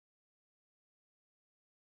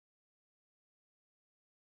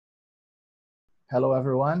Hello,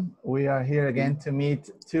 everyone. We are here again to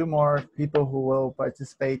meet two more people who will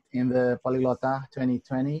participate in the Poliglotar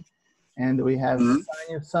 2020. And we have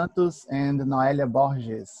Sanio Santos and Noelia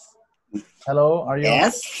Borges. Hello, are you on?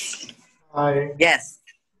 Yes. Hi. Yes.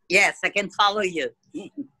 Yes, I can follow you.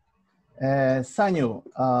 Sanio,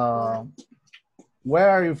 where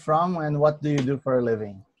are you from and what do you do for a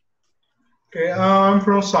living? Okay, I'm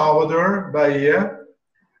from Salvador, Bahia,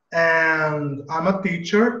 and I'm a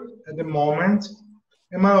teacher at the moment.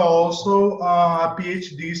 And I'm also a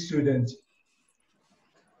PhD student.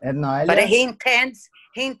 And Noelia? But he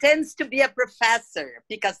intends to be a professor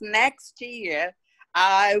because next year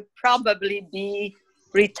I'll probably be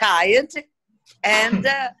retired, and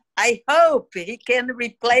I hope he can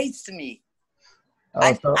replace me.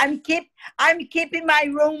 I'm keeping my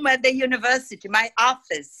room at the university, my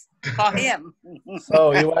office for him.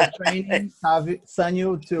 So you are training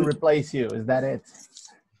Sanio to replace you, is that it?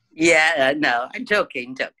 Yeah, no, I'm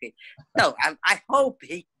joking. No, I hope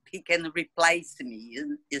he can replace me,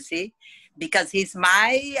 you see, because he's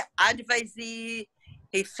my advisee.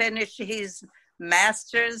 He finished his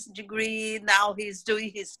master's degree. Now he's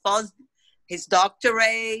doing his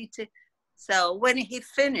doctorate. So when he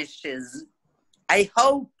finishes, I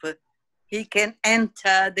hope he can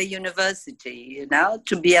enter the university, you know,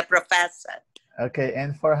 to be a professor. Okay,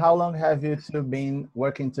 and for how long have you two been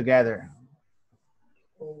working together?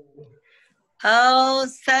 Oh,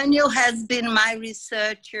 Sanio has been my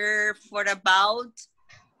researcher for about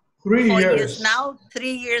 3 4 years. years now.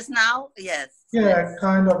 3 years now, yes. Yeah, yes.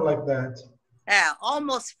 kind of like that. Yeah,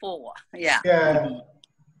 almost 4. Yeah. Yeah.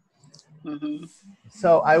 Mm-hmm.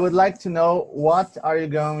 So I would like to know, what are you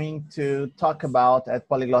going to talk about at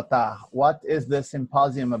Poliglotar? What is the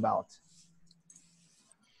symposium about?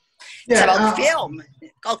 It's about film.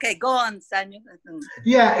 Okay, go on, Sanio.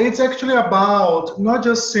 Yeah, it's actually about not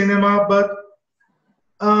just cinema, but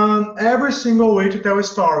every single way to tell a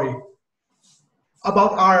story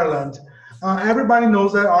about Ireland. Everybody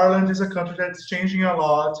knows that Ireland is a country that's changing a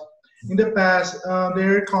lot. In the past,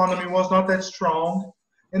 their economy was not that strong.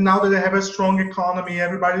 And now that they have a strong economy,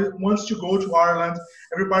 everybody wants to go to Ireland.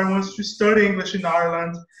 Everybody wants to study English in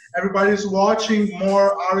Ireland. Everybody is watching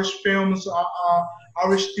more Irish films,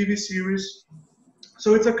 Irish TV series.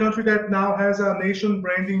 So it's a country that now has a nation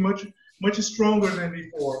branding much stronger than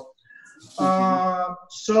before.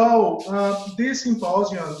 This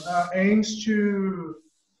symposium aims to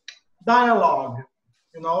dialogue.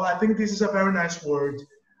 You know, I think this is a very nice word.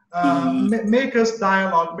 Make us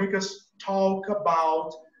dialogue, make us talk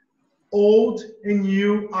about old and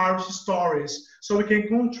new Irish stories, so we can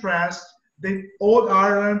contrast the old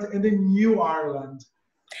Ireland and the new Ireland.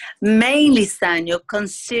 Mainly, Sanio,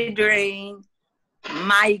 considering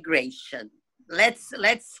migration.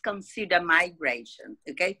 Let's consider migration,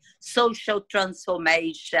 okay? Social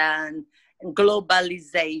transformation,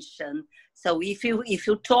 globalization. So if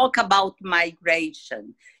you talk about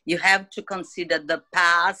migration, you have to consider the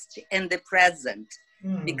past and the present,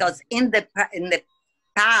 because in the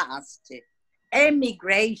past,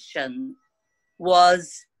 emigration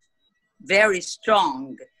was very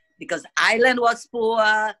strong because Ireland was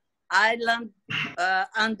poor. Ireland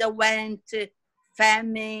underwent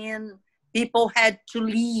famine. People had to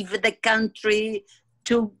leave the country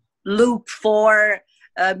to look for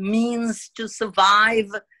means to survive.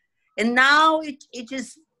 And now it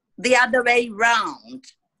is the other way around.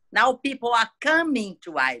 Now people are coming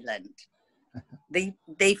to Ireland.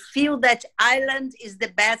 They feel that Ireland is the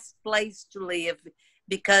best place to live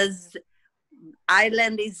because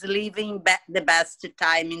Ireland is living the best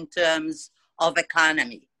time in terms of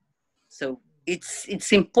economy. So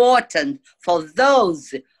it's important for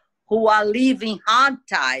those who are living hard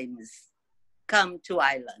times come to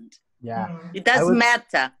Ireland. Yeah, it does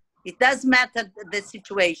matter. It does matter the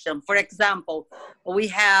situation. For example, we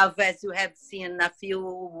have, as you have seen a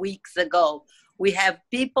few weeks ago, we have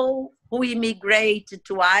people who immigrate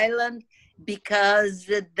to Ireland because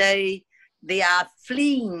they are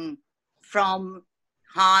fleeing from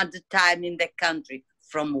hard time in the country,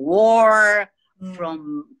 from war,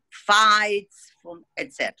 from fights, from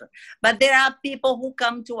etc. But there are people who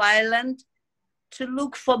come to Ireland to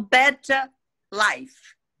look for better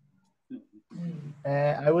life.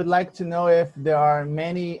 I would like to know if there are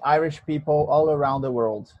many Irish people all around the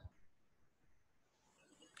world.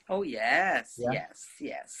 Oh, yes, yeah.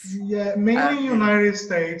 yes. Yeah, mainly in the United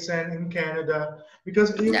States and in Canada,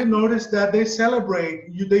 because you can notice that they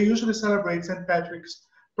usually celebrate St. Patrick's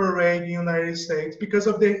Parade in the United States because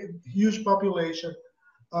of the huge population,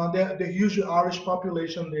 the huge Irish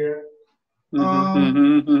population there.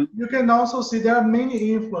 You can also see there are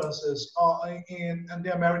many influences in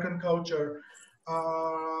the American culture.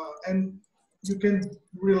 and you can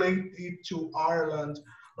relate it to Ireland,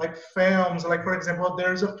 like films. Like for example,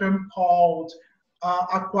 there's a film called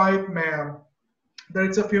A Quiet Man. There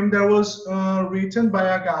is a film that was written by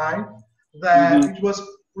a guy that Mm-hmm. it was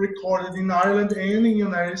recorded in Ireland and in the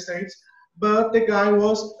United States, but the guy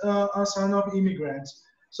was a son of immigrants.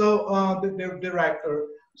 So the director.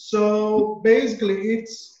 So basically,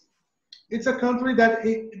 it's a country that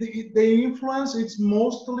the influence it's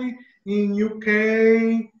mostly in UK,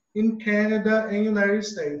 in Canada, and United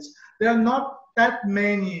States. There are not that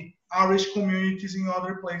many Irish communities in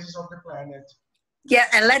other places of the planet. Yeah,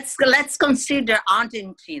 and let's consider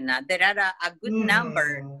Argentina. There are a good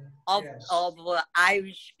number Hmm. of Yes.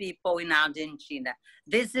 Irish people in Argentina.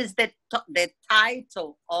 This is the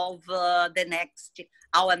title of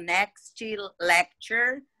our next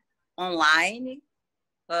lecture online.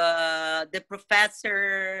 The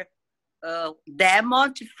professor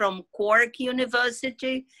Demott from Cork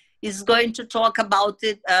University is going to talk about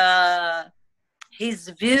it. His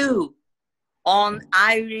view on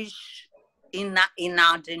Irish in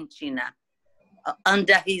Argentina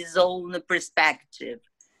under his own perspective.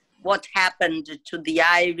 What happened to the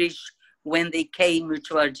Irish when they came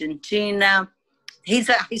to Argentina? He's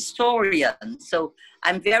a historian, so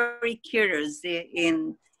I'm very curious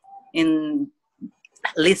in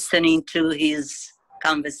listening to his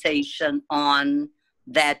conversation on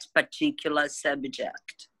that particular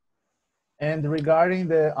subject. And regarding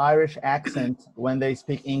the Irish accent when they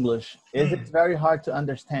speak English, is it very hard to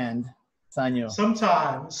understand, Sanyo?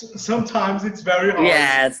 Sometimes it's very hard.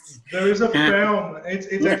 Yes. There is a film.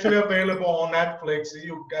 It's actually available on Netflix.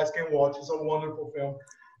 You guys can watch. It's a wonderful film.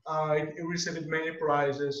 It received many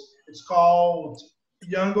prizes. It's called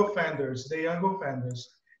Young Offenders. The Young Offenders.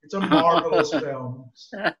 It's a marvelous film.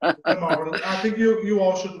 It's a marvelous. I think you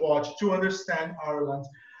all should watch to understand Ireland.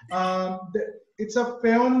 It's a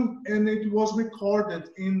film, and it was recorded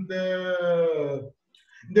in the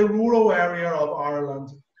rural area of Ireland.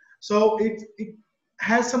 So it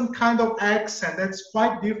has some kind of accent that's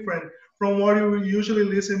quite different from what you usually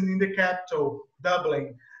listen in the capital,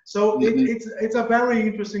 Dublin. So it's a very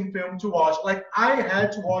interesting film to watch. Like I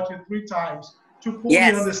had to watch it 3 times to fully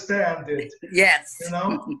Yes. understand it. Yes. You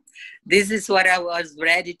know? This is what I was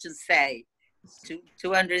ready to say. To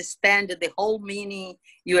understand the whole meaning,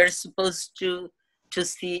 you are supposed to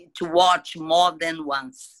watch more than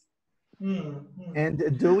once. And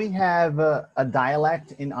do we have a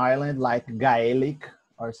dialect in Ireland like Gaelic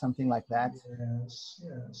or something like that?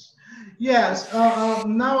 Yes.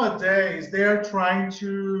 Nowadays, they are trying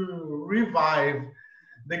to revive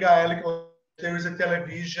the Gaelic language. There is a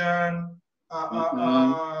television,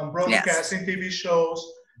 broadcasting Yes. TV shows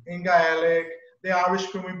in Gaelic. The Irish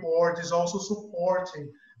Film Board is also supporting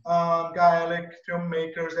Gaelic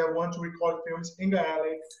filmmakers that want to record films in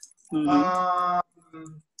Gaelic. Um,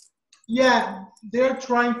 yeah, they're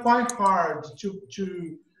trying quite hard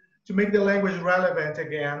to make the language relevant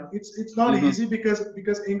again. It's not easy because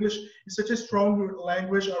English is such a strong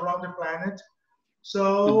language around the planet.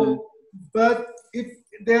 So, but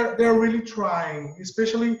they're really trying,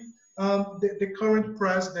 especially the current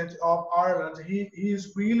president of Ireland. He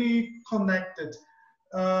is really connected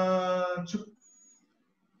to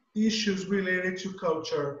issues related to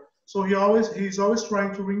culture. So he's always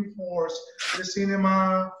trying to reinforce the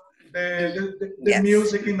cinema, the Yes.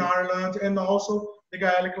 music in Ireland, and also the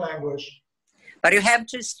Gaelic language. But you have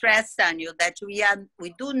to stress, Sanio, that we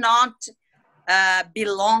do not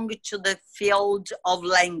belong to the field of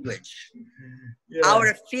language. Yeah. Our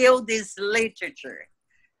field is literature.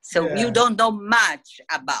 So Yeah. you don't know much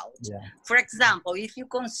about. Yeah. For example, if you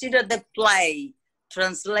consider the play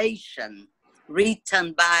translation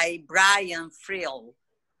written by Brian Friel,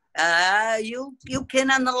 you can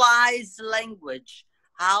analyze language,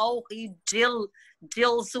 how he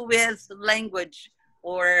deals with language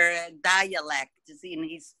or dialects in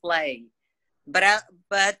his play. But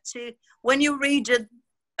when you read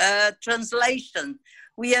a translation,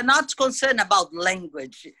 we are not concerned about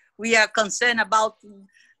language. We are concerned about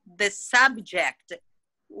the subject,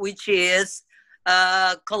 which is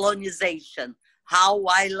colonization, how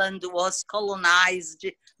Ireland was colonized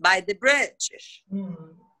by the British.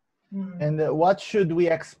 And what should we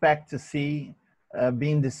expect to see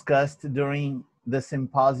being discussed during the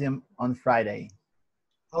symposium on Friday?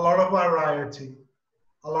 A lot of variety,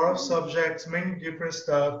 a lot of subjects, many different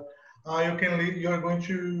stuff. You're going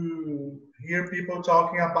to hear people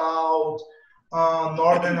talking about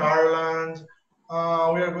Northern Ireland.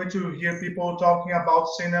 We are going to hear people talking about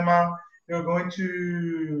cinema. You're going to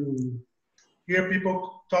hear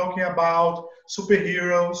people talking about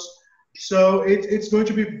superheroes. So it's going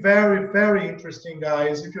to be very, very interesting,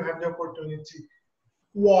 guys. If you have the opportunity,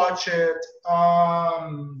 watch it.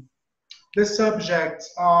 The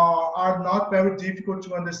subjects are not very difficult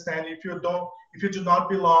to understand if you do not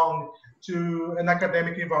belong to an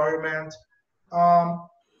academic environment. Um,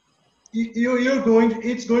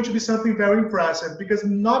 it's going to be something very impressive because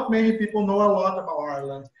not many people know a lot about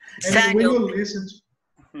Ireland. And when Sanyo, you listen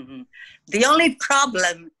to, the only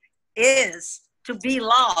problem is to be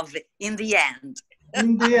love in the end.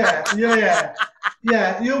 in the end,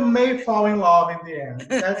 yeah, you may fall in love in the end.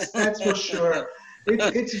 That's for sure.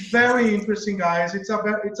 It's very interesting, guys. It's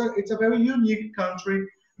a very unique country.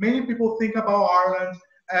 Many people think about Ireland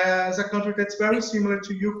as a country that's very similar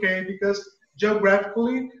to UK because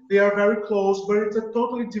geographically they are very close, but it's a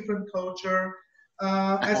totally different culture.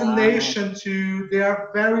 As a nation too, they are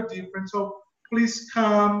very different. So please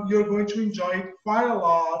come. You're going to enjoy it quite a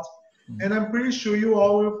lot, and I'm pretty sure you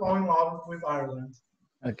all will fall in love with Ireland.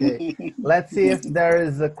 Okay, let's see if there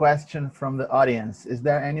is a question from the audience. Is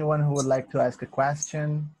there anyone who would like to ask a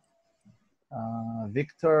question?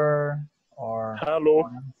 Victor or Hello.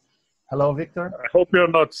 Hello, Victor. I hope you're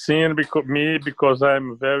not seeing me because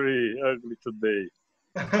I'm very ugly today.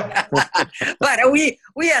 But we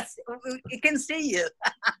can see you.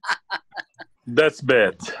 That's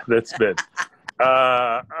bad. That's bad.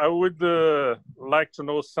 I would like to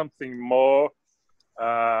know something more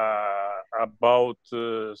about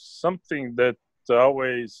something that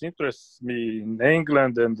always interests me in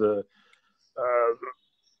England and the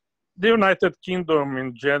United Kingdom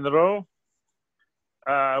in general,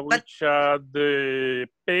 which are the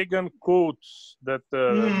pagan cults that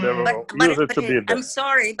used to be there. I'm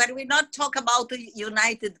sorry, but we're not talking about the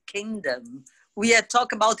United Kingdom. We are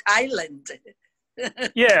talking about Ireland.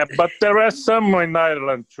 Yeah, but there are some in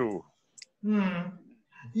Ireland too.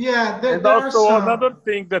 Yeah, and also another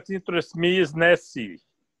thing that interests me is Nessie.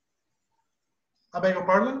 I beg your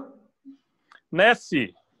pardon?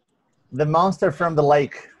 Nessie. The monster from the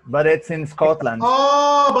lake, but it's in Scotland.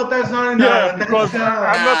 Oh, but that's not in Ireland. Because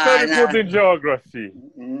I'm not very good in geography.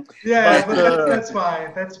 Yeah, but that's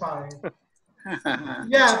fine. That's fine.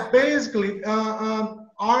 Yeah, basically,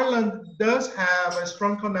 Ireland does have a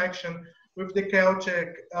strong connection with the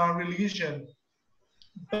Celtic religion,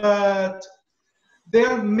 but they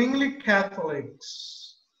are mainly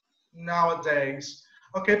Catholics nowadays.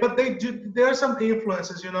 Okay, but there are some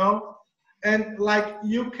influences, you know, and like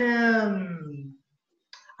you can,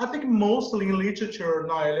 I think mostly in literature,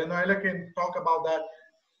 Noelia can talk about that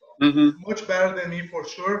much better than me for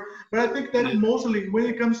sure. But I think that mostly when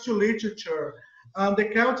it comes to literature, the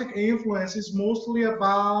Celtic influence is mostly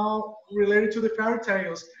related to the fairy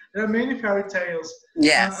tales. There are many fairy tales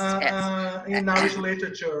in Irish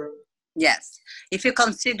literature. Yes. If you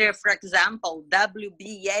consider, for example, W.B.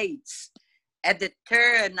 Yeats, at the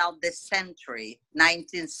turn of the century,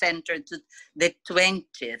 19th century to the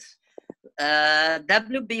 20th,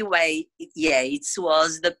 W.B. Yeats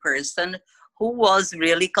was the person who was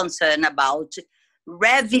really concerned about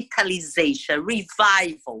revitalization,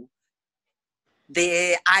 revival,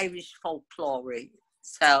 the Irish folklore.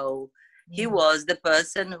 So he was the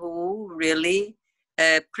person who really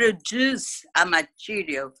produced a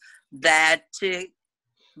material that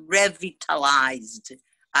revitalized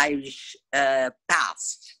Irish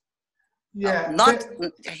past. Yeah,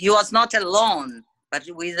 he was not alone, but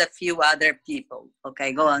with a few other people.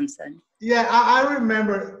 Okay, go on, son. Yeah, I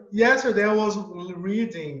remember yesterday I was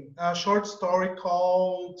reading a short story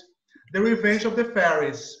called The Revenge of the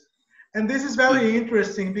Fairies. And this is very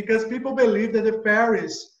interesting because people believe that the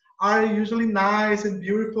fairies are usually nice and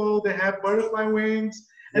beautiful. They have butterfly wings.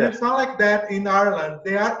 And it's not like that in Ireland.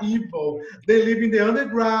 They are evil. They live in the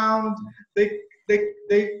underground. They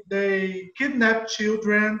kidnap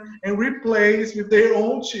children and replace with their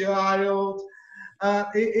own child.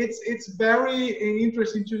 It's very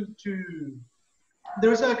interesting to.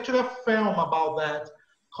 There's actually a film about that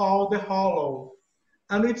called The Hollow.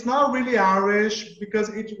 And it's not really Irish because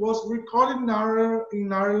it was recorded in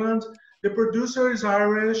Ireland. The producer is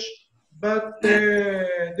Irish, but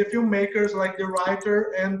the filmmakers, like the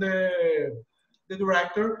writer and the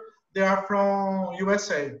director, they are from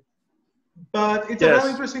USA. But it's a very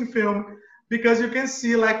interesting film because you can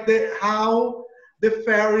see like how the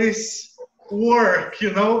fairies work,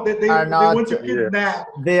 you know, they want to kidnap.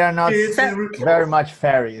 They are not very much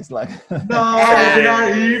fairies, like. No, they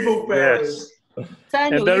are evil fairies.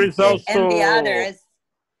 Sanio, and there is also and the others.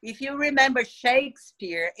 If you remember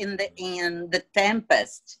Shakespeare in the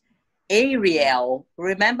Tempest, Ariel.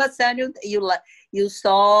 Remember, Sanio, you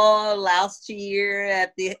saw last year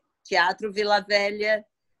at the Teatro Vila Velha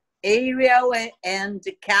Ariel and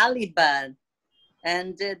Caliban,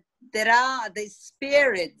 and there are the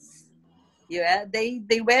spirits. Yeah,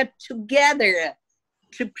 they were together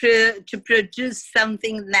to produce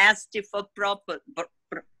something nasty for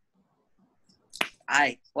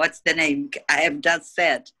what's the name? I have just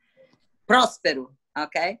said Prospero.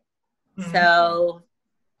 Okay, so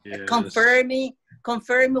Yes.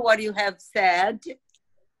 confirm what you have said.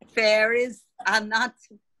 Fairies are not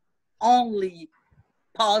only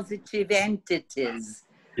positive entities,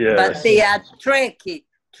 but they are tricky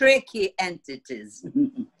entities.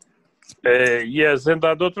 Yes, and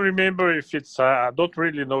I don't remember if it's, I don't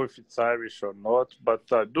really know if it's Irish or not, but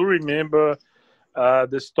I do remember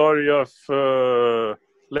the story of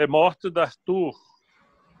Le Morte d'Arthur.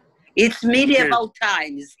 It's medieval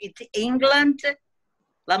times. It's England.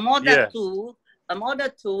 La Morte d'Arthur. La Morte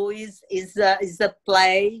d'Arthur is a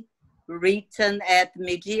play written at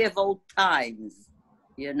medieval times.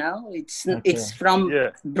 You know, it's from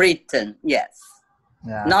Britain. Yes,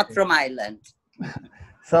 not from Ireland.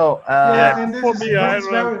 So for me,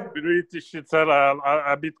 Ireland, British, it's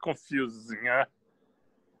a bit confusing.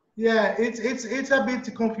 Yeah, it's a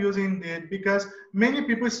bit confusing indeed, because many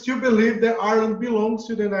people still believe that Ireland belongs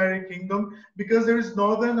to the United Kingdom because there is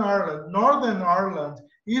Northern Ireland. Northern Ireland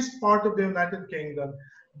is part of the United Kingdom,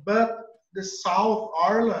 but the South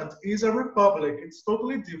Ireland is a republic. It's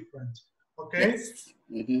totally different. Okay. Yes.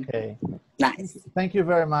 Mm-hmm. Okay. Nice. Thank you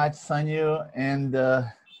very much, Sanio and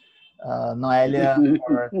Noelia,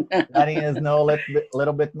 for letting us know a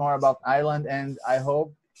little bit more about Ireland, and I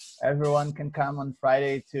hope everyone can come on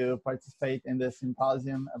Friday to participate in the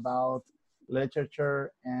symposium about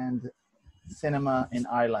literature and cinema in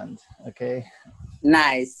Ireland. Okay.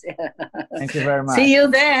 Nice. Thank you very much. See you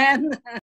then.